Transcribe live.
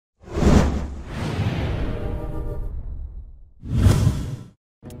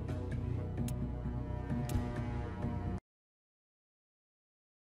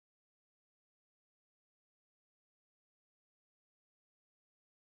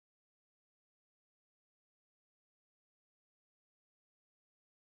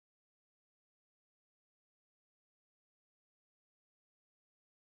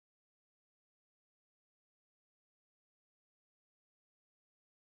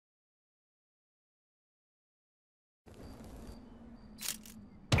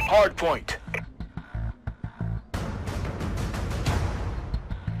Hard point.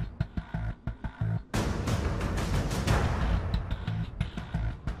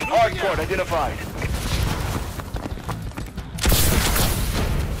 Hard point identified.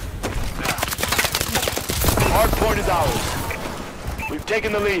 Hard point is ours. We've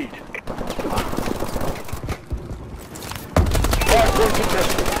taken the lead. Hard point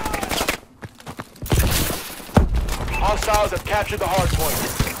contested. Hostiles have captured the hard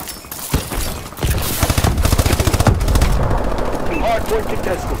point. Hard point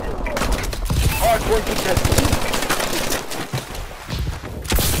contested. Hard point contested.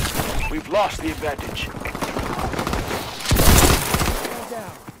 We've lost the advantage.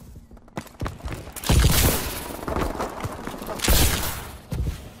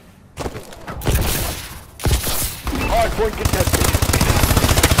 Hard point contested.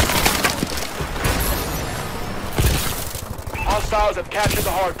 Hostiles have captured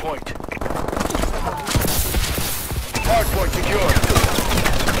the hard point. Hard point secured.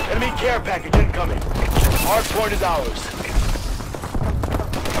 Enemy care package incoming. Hard point is ours.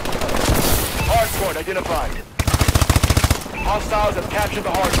 Hard point identified. Hostiles have captured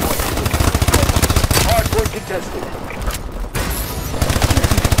the hard point. Hard point contested.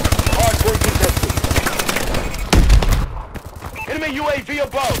 Hard point contested. Enemy UAV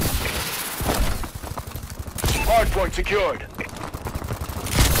above. Hard point secured.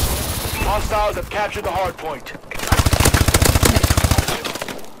 Hostiles have captured the hard point.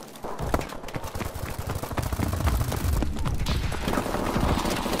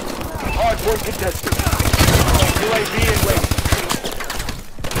 Hard point contested. UAV in wait.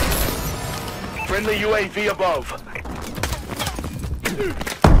 Friendly UAV above.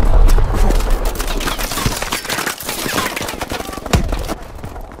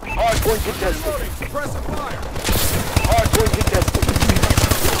 Hard point contested. Suppressive fire. Hard point contested.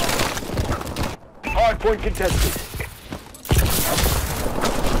 Hard point contested.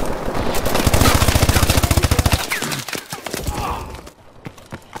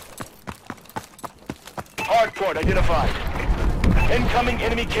 Hard point identified. Incoming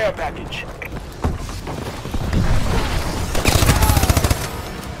enemy care package.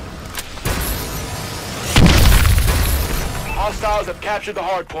 Hostiles have captured the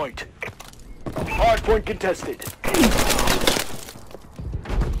hard point. Hard point contested.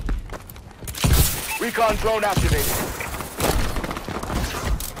 Recon drone activated.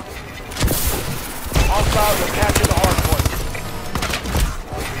 Hostiles have captured the hard point.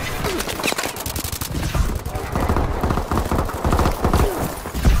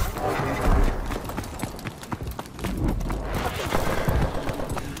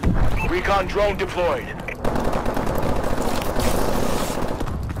 Recon drone deployed.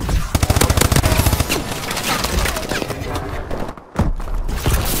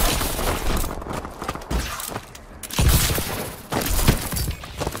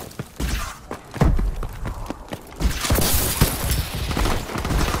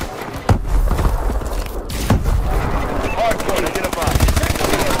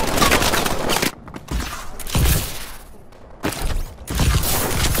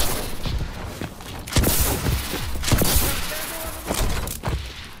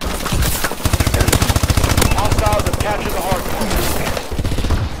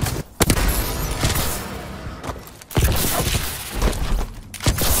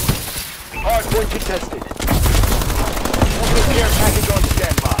 Contested. Care package on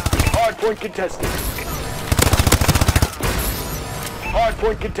standby. Hard point contested. Hard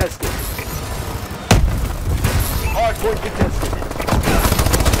point contested. Hard point contested.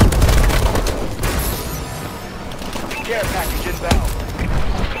 Care package inbound.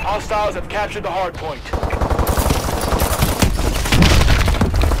 Hostiles have captured the hard point.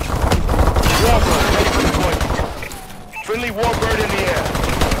 Warbird ready for deployment. Friendly Warbird in the air.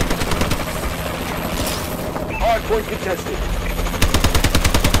 Hard point contested.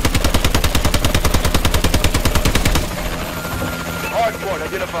 Hard point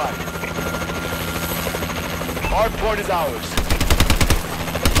identified. Hard point is ours.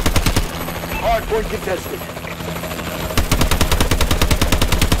 Hard point contested.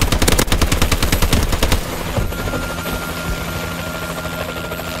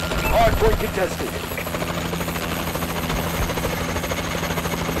 Hard point contested.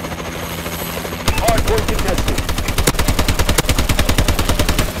 Hard point contested.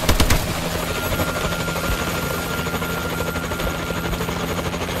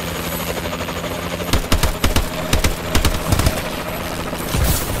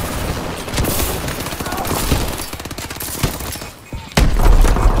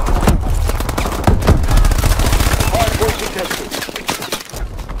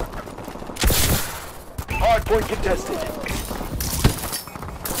 Hardpoint contested.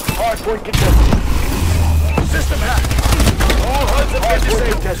 Hardpoint contested. System hack. All HUDs have been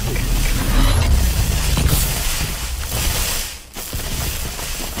disabled. Contested.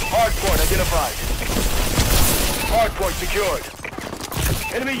 Hardpoint identified. Hardpoint secured.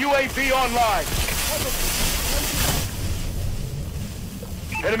 Enemy UAV online.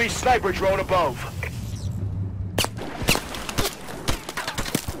 Enemy sniper drone above.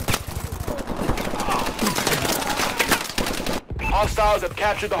 Hostiles have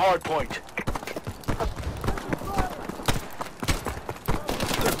captured the hard point.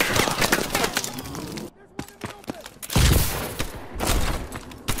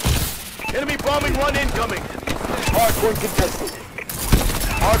 Enemy bombing run incoming. Hardpoint contested.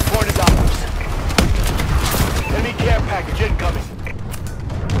 Hardpoint is ours. Enemy care package incoming.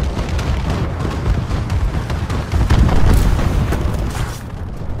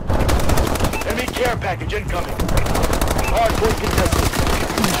 Enemy care package incoming. Hardpoint contested.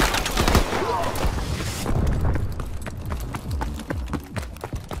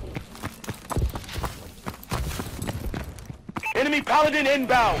 Enemy paladin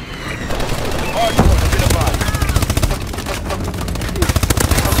inbound. Hardpoint identified.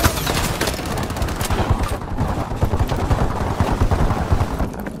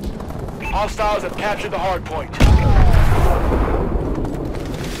 Hostiles have captured the hard point.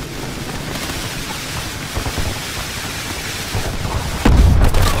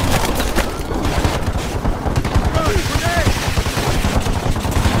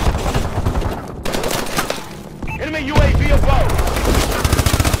 Enemy UAV above.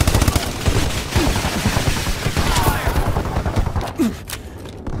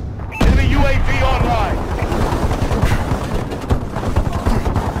 Enemy UAV online.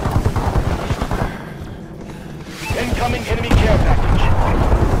 Incoming enemy care package.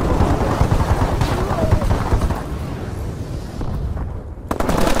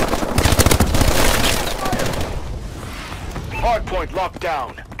 Hardpoint locked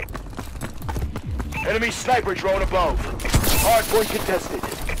down. Enemy sniper drone above. Hardpoint contested.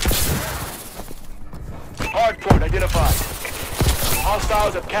 Hardpoint identified.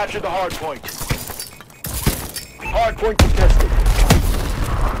 Hostiles have captured the hardpoint. Hardpoint contested.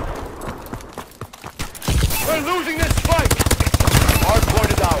 We're losing this fight!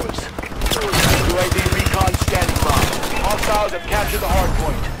 Hardpoint is ours. UAV recon standing by. Hostiles have captured the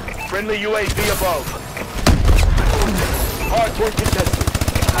hardpoint. Friendly UAV above. Hardpoint contested.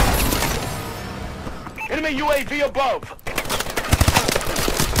 Enemy UAV above.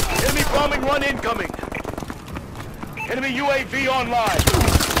 Enemy bombing run incoming. Enemy UAV online.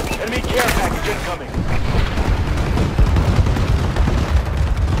 Enemy care package incoming.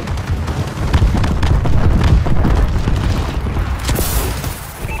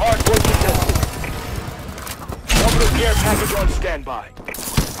 Hardpoint contested. Orbital care package on standby.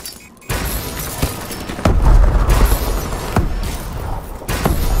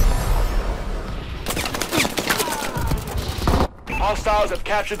 Hostiles have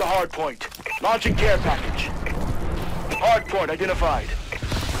captured the hard point. Launching care package. Hard point identified.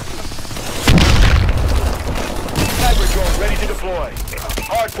 Sniper drone ready to deploy.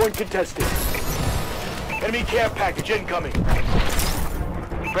 Hard point contested. Enemy care package incoming.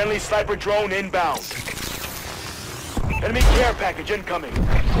 Friendly sniper drone inbound. Enemy care package incoming.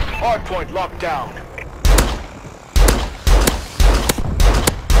 Hard point locked down.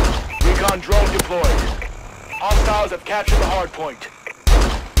 Recon drone deployed. Hostiles have captured the hard point.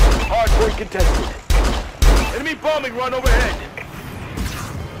 Hard point contested. Enemy bombing run overhead.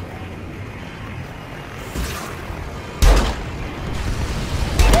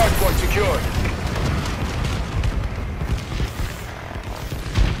 Hard point secured.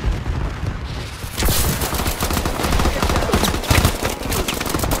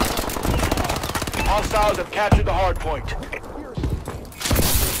 Hostiles have captured the hard point.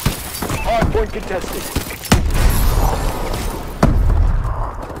 Hard point contested.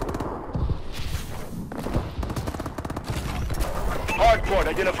 Hardpoint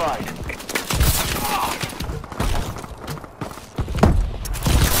identified.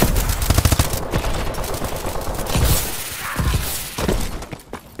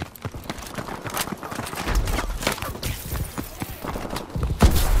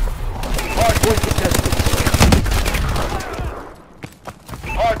 Hardpoint contested.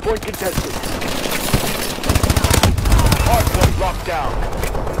 Hardpoint contested. Hardpoint locked down.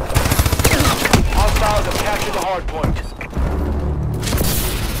 Hostiles have captured the hardpoint.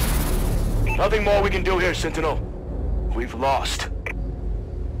 Nothing more we can do here, Sentinel. We've lost.